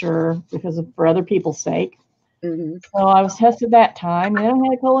just to be sure for other people's sake. Mm-hmm. So I was tested that time. Then I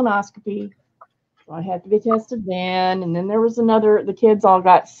had a colonoscopy. So I had to be tested then. And then there was the kids all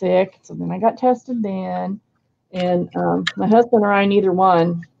got sick. So then I got tested then. And my husband or I, neither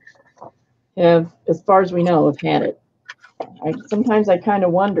one have, as far as we know, have had it. Sometimes I kind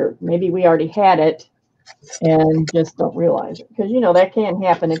of wonder, maybe we already had it and just don't realize it, because you know that can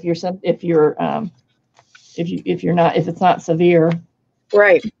happen if it's not severe.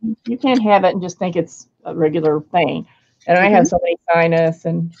 Right. You can't have it and just think it's a regular thing. And I have so many sinus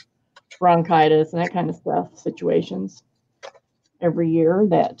and bronchitis and that kind of stuff situations every year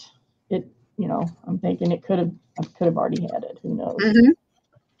that I'm thinking I could have already had it. Who knows? Mm-hmm.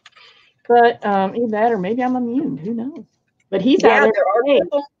 But either that or maybe I'm immune. Who knows? But he's out every day.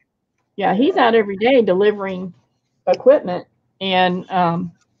 People. Yeah, he's out every day delivering equipment, and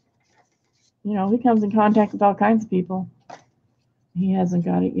he comes in contact with all kinds of people. He hasn't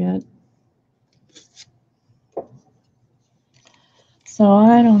got it yet. So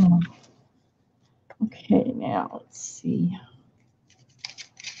I don't know. Okay, now let's see.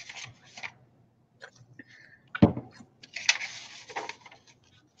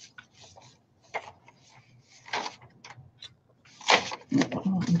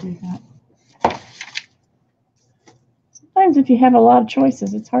 Do that. Sometimes if you have a lot of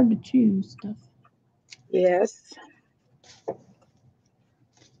choices, it's hard to choose stuff. Yes.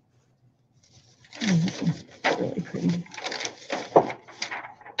 Really pretty.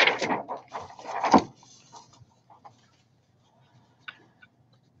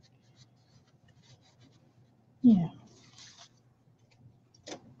 Yeah.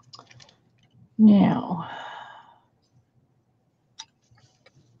 Now,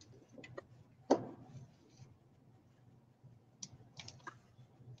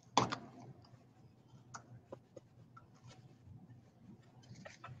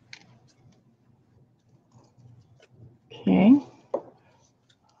 okay.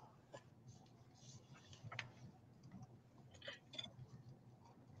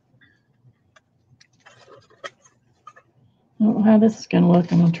 I don't know how this is going to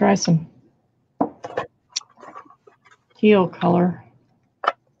look. I'm going to try some teal color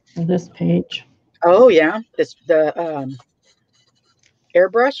for this page. Oh yeah, this the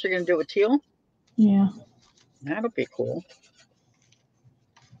airbrush. You're gonna do it with teal. Yeah. That'll be cool.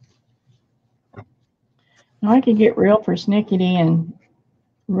 Now I could get real persnickety and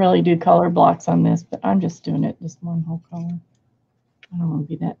really do color blocks on this, but I'm just doing it just one whole color. I don't want to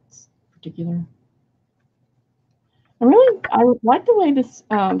be that particular. I like the way this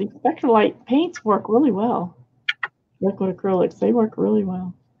the Spectralite paints work really well. Liquid acrylics, they work really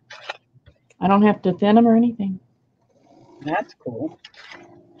well. I don't have to thin them or anything. That's cool.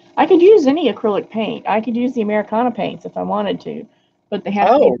 I could use any acrylic paint. I could use the Americana paints if I wanted to, but they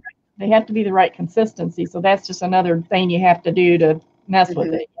have to be the right consistency. So that's just another thing you have to do to mess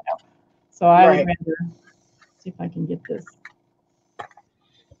with it. You know? So I would rather see if I can get this.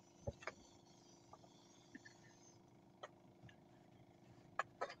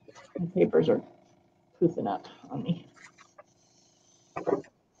 My papers are poofing up on me.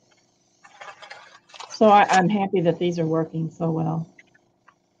 So I'm happy that these are working so well.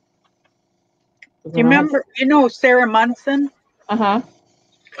 Do you remember, Sarah Munson? Uh-huh.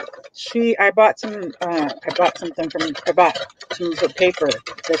 I bought some of her paper.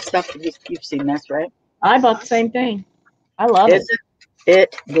 That stuff, you've seen this, right? I bought the same thing. I love it. Isn't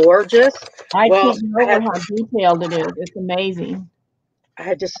it gorgeous? I can't get over how detailed it is. It's amazing.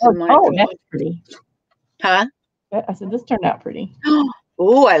 I just that's pretty. Huh? I said this turned out pretty.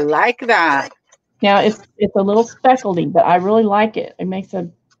 Oh, I like that. Now it's a little speckledy, but I really like it. It makes a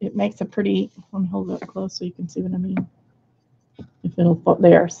pretty. Let me hold it up close so you can see what I mean. If it'll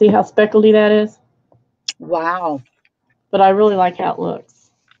there, see how speckledy that is? Wow. But I really like how it looks.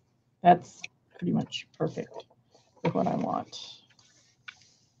 That's pretty much perfect for what I want.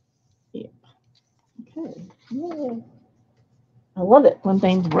 Yeah. Okay. Yay. I love it when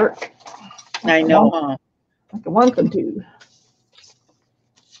things work. I know, huh? Like I want them to.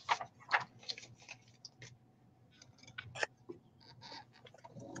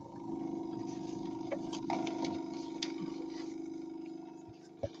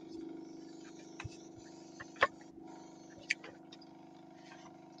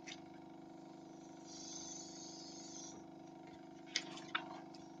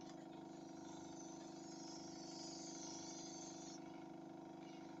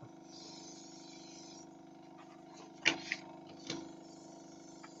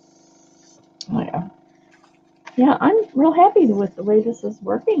 Yeah, I'm real happy with the way this is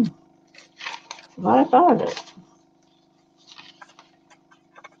working. Glad I thought of it.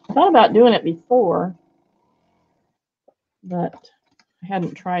 I thought about doing it before, but I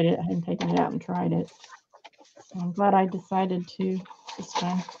hadn't tried it. I hadn't taken it out and tried it. So I'm glad I decided to this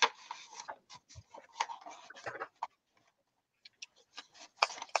time.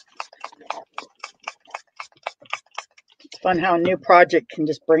 It's fun how a new project can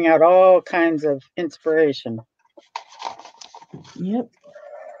just bring out all kinds of inspiration. Yep.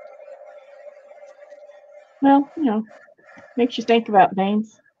 Well, makes you think about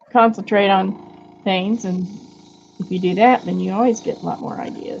things, concentrate on things, and if you do that, then you always get a lot more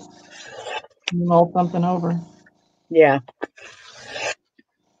ideas. You mull something over. Yeah.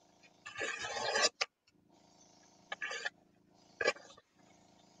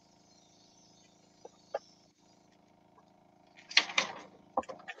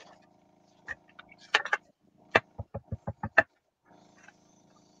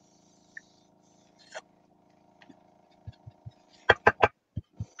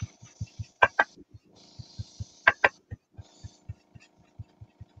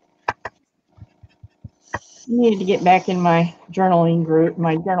 Needed to get back in my journaling groove,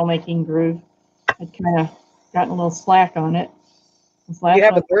 my journal making groove. I'd kind of gotten a little slack on it. You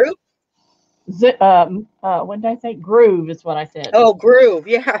have a group? what did I say? Groove is what I said. Oh, Groove.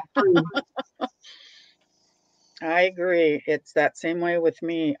 Yeah, Groove. I agree. It's that same way with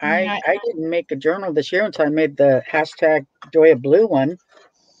me. Yeah, I didn't make a journal this year until I made the hashtag Joy of Blue one.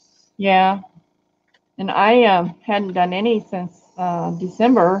 yeah. And I hadn't done any since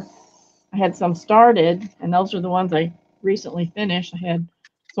December. I had some started, and those are the ones I recently finished. I had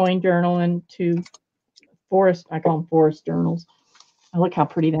sewing journal and 2 forest, I call them forest journals. Oh, look how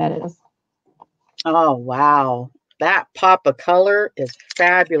pretty that is. Oh, wow. That pop of color is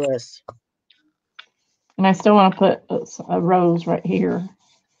fabulous. And I still want to put a rose right here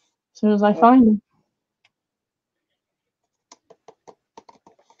as soon as I find them.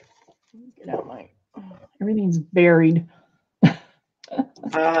 Get out my, everything's buried.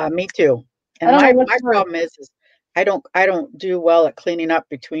 Me too. And my problem is I don't do well at cleaning up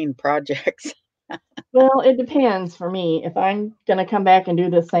between projects. Well, it depends for me. If I'm going to come back and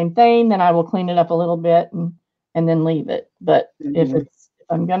do the same thing, then I will clean it up a little bit and then leave it. But if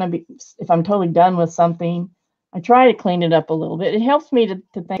I'm totally done with something, I try to clean it up a little bit. It helps me to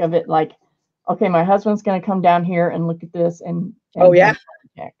think of it like, okay, my husband's going to come down here and look at this and oh yeah,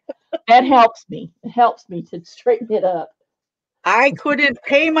 that helps me. It helps me to straighten it up. I couldn't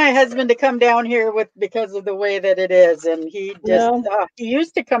pay my husband to come down here because of the way that it is, and he just he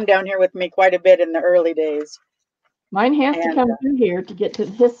used to come down here with me quite a bit in the early days. Mine has to come through here to get to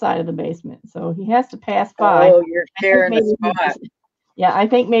his side of the basement, so he has to pass by. Oh, you're sharing a spot. Yeah, I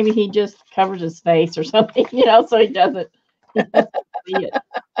think maybe he just covers his face or something, so he doesn't see it.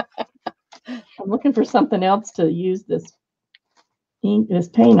 I'm looking for something else to use this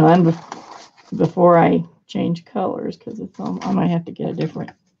paint on before I change colors, because I might have to get a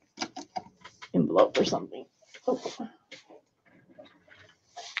different envelope or something. Oh.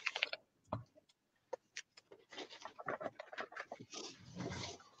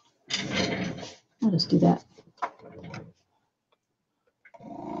 I'll just do that.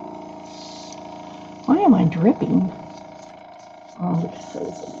 Why am I dripping? Oh,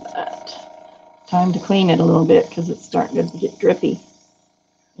 because of that. Time to clean it a little bit because it's starting to get drippy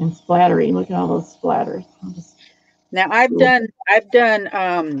and splattery. Look at all those splatters. Now I've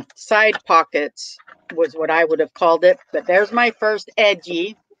done side pockets was what I would have called it, but there's my first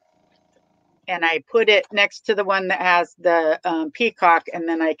edgy, and I put it next to the one that has the peacock, and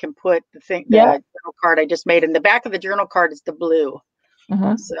then I can put the journal card I just made. In the back of the journal card is the blue.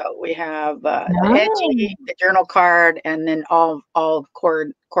 So we have the edgy, the journal card, and then all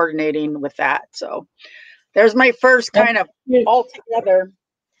coordinating with that. So there's my first kind of all together.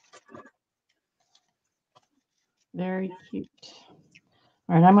 Very cute.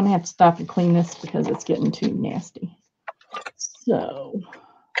 All right, I'm going to have to stop and clean this because it's getting too nasty. So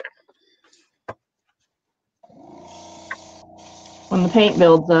when the paint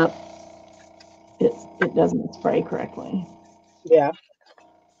builds up, it doesn't spray correctly. Yeah.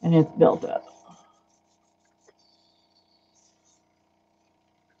 And it's built up.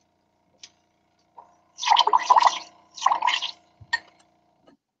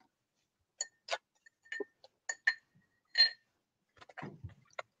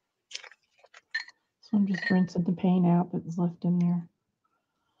 So I'm just rinsing the paint out that was left in there.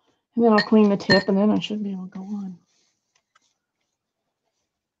 And then I'll clean the tip, and then I should be able to go on.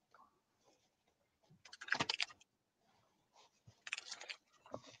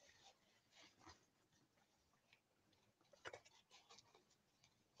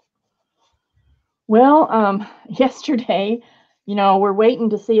 Well, yesterday, we're waiting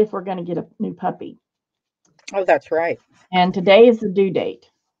to see if we're going to get a new puppy. Oh, that's right. And today is the due date.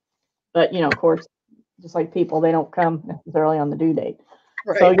 But, of course, just like people, they don't come necessarily on the due date.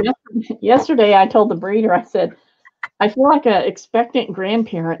 Right. So yesterday I told the breeder, I said, I feel like an expectant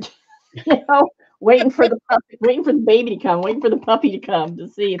grandparent, waiting for the baby to come, waiting for the puppy to come to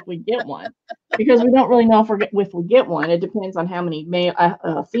see if we get one. Because we don't really know if we get one. It depends on how many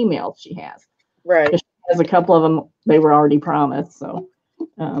females she has. Right. She has a couple of them, they were already promised. So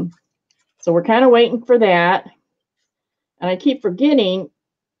we're kind of waiting for that. And I keep forgetting,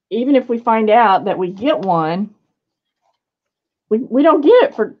 even if we find out that we get one, we don't get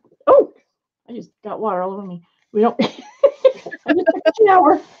it for, I just got water all over me. We don't, I just took a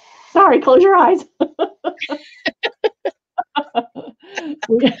shower. Sorry, close your eyes.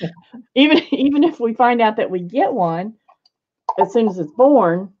 Even if we find out that we get one, as soon as it's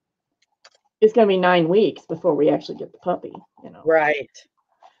born, it's going to be 9 weeks before we actually get the puppy, Right.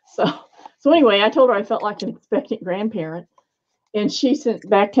 So anyway, I told her I felt like an expectant grandparent, and she sent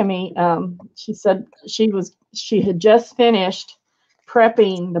back to me. She said she had just finished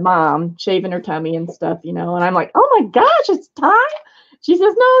prepping the mom, shaving her tummy and stuff, and I'm like, oh my gosh, it's time. She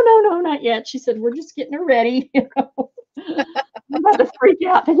says, no, not yet. She said, we're just getting her ready. You know? I'm about to freak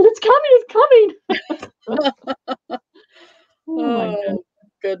out. I said, it's coming. Oh my goodness.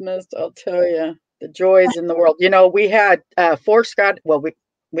 Goodness, I'll tell you the joys in the world. You know, we had four Scott. Well, we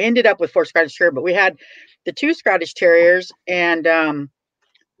ended up with four Scottish Terriers, but we had the two Scottish Terriers, and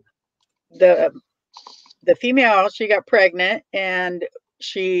the female, she got pregnant, and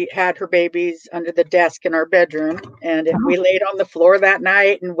she had her babies under the desk in our bedroom, and we laid on the floor that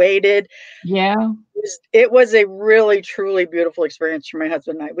night and waited. Yeah. It was a really, truly beautiful experience for my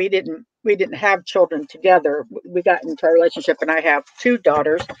husband and I. We didn't have children together. We got into our relationship, and I have two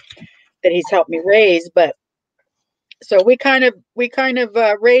daughters that he's helped me raise. But so we kind of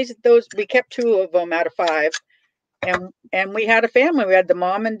raised those. We kept two of them out of five, and we had a family. We had the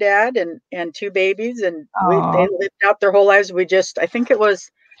mom and dad and two babies, and they lived out their whole lives. I think it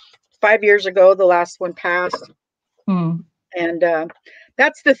was 5 years ago the last one passed. And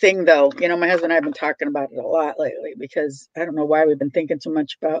that's the thing, though. You know, my husband and I have been talking about it a lot lately, because I don't know why we've been thinking so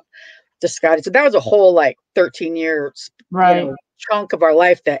much about the Scottish. So that was a whole 13 years chunk of our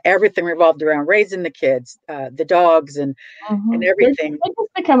life that everything revolved around raising the kids, the dogs, and everything. They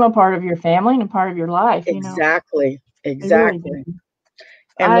just become a part of your family and a part of your life. Exactly. You know? Really.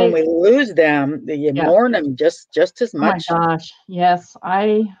 And when we lose them, you mourn them just as much. Oh my gosh, yes.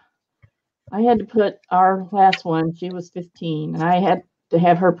 I had to put our last one, she was 15, and I had to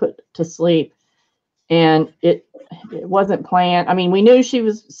have her put to sleep. And it wasn't planned. I mean, we knew she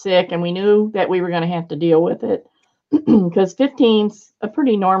was sick, and we knew that we were going to have to deal with it, because 15's a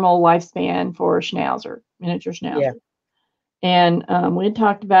pretty normal lifespan for a schnauzer, miniature schnauzer. Yeah. And we had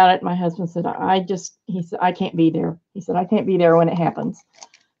talked about it. My husband said, he said, I can't be there. He said, I can't be there when it happens.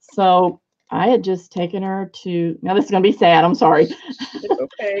 So I had just taken her to, now this is going to be sad, I'm sorry. It's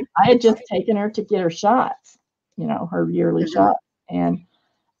okay. I had just taken her to get her shots, her yearly shot. And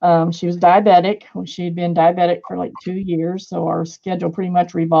she was diabetic. She had been diabetic for 2 years. So our schedule pretty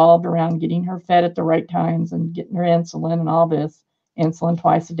much revolved around getting her fed at the right times and getting her insulin and all this, insulin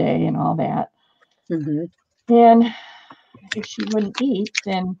twice a day and all that. And if she wouldn't eat,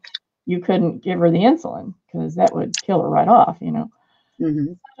 then you couldn't give her the insulin, because that would kill her right off,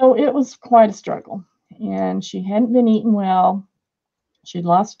 So it was quite a struggle, and she hadn't been eating well. She'd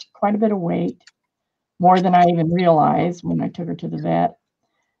lost quite a bit of weight, more than I even realized when I took her to the vet.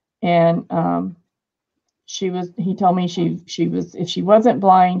 And he told me she was, if she wasn't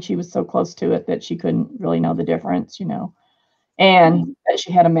blind, she was so close to it that she couldn't really know the difference, and that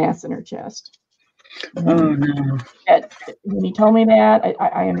she had a mass in her chest. Oh no. When he told me that,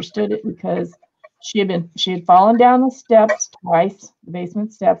 I understood it, because she had fallen down the steps twice, the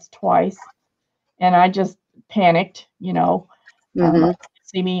basement steps twice, and I just panicked,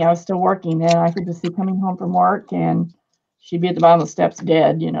 see me, I was still working then. I could just see coming home from work, and she'd be at the bottom of the steps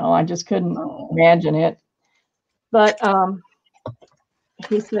dead, I just couldn't imagine it. But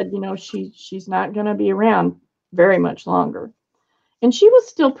he said, she's not going to be around very much longer. And she was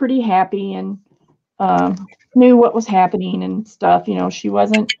still pretty happy, and knew what was happening and stuff. She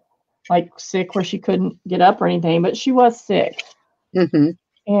wasn't sick where she couldn't get up or anything, but she was sick.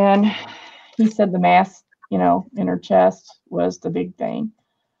 And he said the mass, in her chest was the big thing.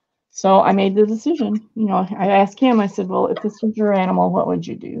 So I made the decision. I asked him, I said, well, if this was your animal, what would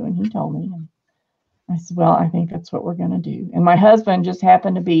you do? And he told me. And I said, well, I think that's what we're going to do. And my husband just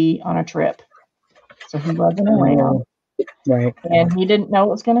happened to be on a trip, so he wasn't around. Right. And he didn't know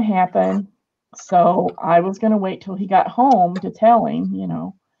what was going to happen. So I was going to wait till he got home to tell him,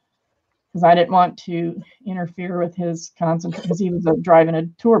 because I didn't want to interfere with his concentration, because he was driving a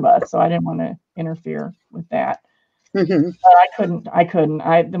tour bus. So I didn't want to interfere with that. But I couldn't.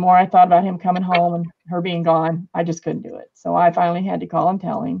 The more I thought about him coming home and her being gone, I just couldn't do it. So I finally had to call and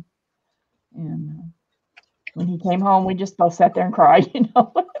tell him. And when he came home, we just both sat there and cried, It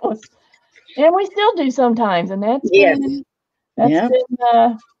was, and we still do sometimes. And that's been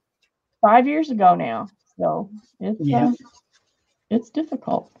 5 years ago now. So it's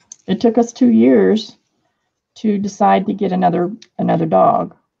difficult. It took us 2 years to decide to get another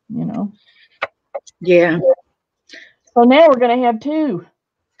dog, Yeah. So now we're going to have 2.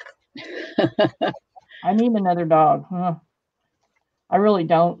 I need another dog. Huh? I really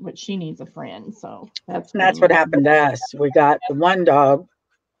don't, but she needs a friend. So that's what happened to us. We got the one dog,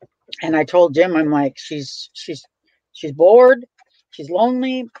 and I told Jim, I'm like, she's bored. She's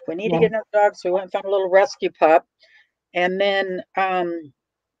lonely. We need to get another dog. So we went and found a little rescue pup. And then,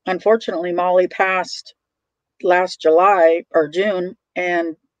 unfortunately, Molly passed last July or June,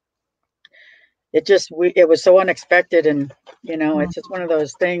 and it was so unexpected. And You know, it's just one of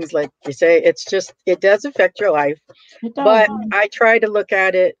those things, like you say, it does affect your life. It does. But I try to look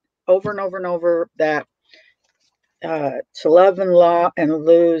at it over and over and over that to love and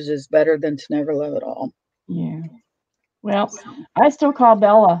lose is better than to never love at all. Yeah. Well, I still call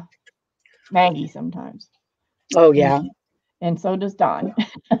Bella Maggie sometimes. Oh, yeah. And so does Don.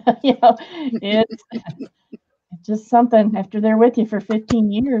 You know, it's just something after they're with you for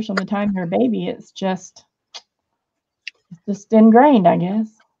 15 years from the time they're a baby, it's just ingrained, I guess.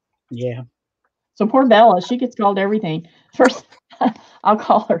 Yeah. So poor Bella, she gets called everything. First, I'll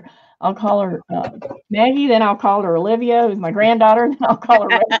call her Maggie, then I'll call her Olivia, who's my granddaughter, and then I'll call her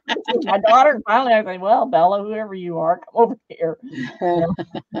Rachel, who's my daughter. And finally, I say, well, Bella, whoever you are, come over here.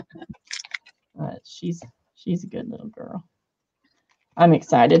 She's a good little girl. I'm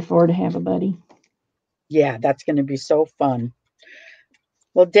excited for her to have a buddy. Yeah, that's going to be so fun.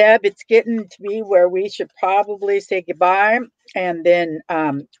 Well, Deb, it's getting to be where we should probably say goodbye, and then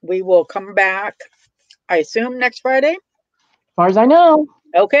we will come back, I assume, next Friday. As far as I know.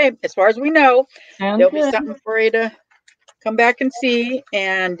 Okay, as far as we know, there'll Good. be something for you to come back and see,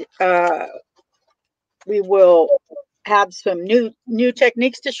 and we will have some new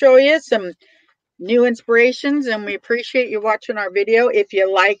techniques to show you, some new inspirations, and we appreciate you watching our video. If you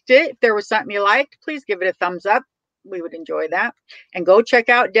liked it, if there was something you liked, please give it a thumbs up. We would enjoy that. And go check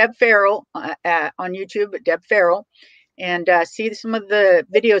out Deb Ferrell on YouTube at Deb Ferrell, and see some of the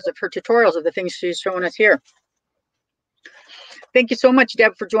videos of her tutorials of the things she's showing us here. Thank you so much,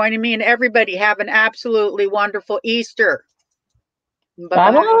 Deb, for joining me, and everybody have an absolutely wonderful Easter.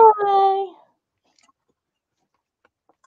 Bye-bye. Bye-bye.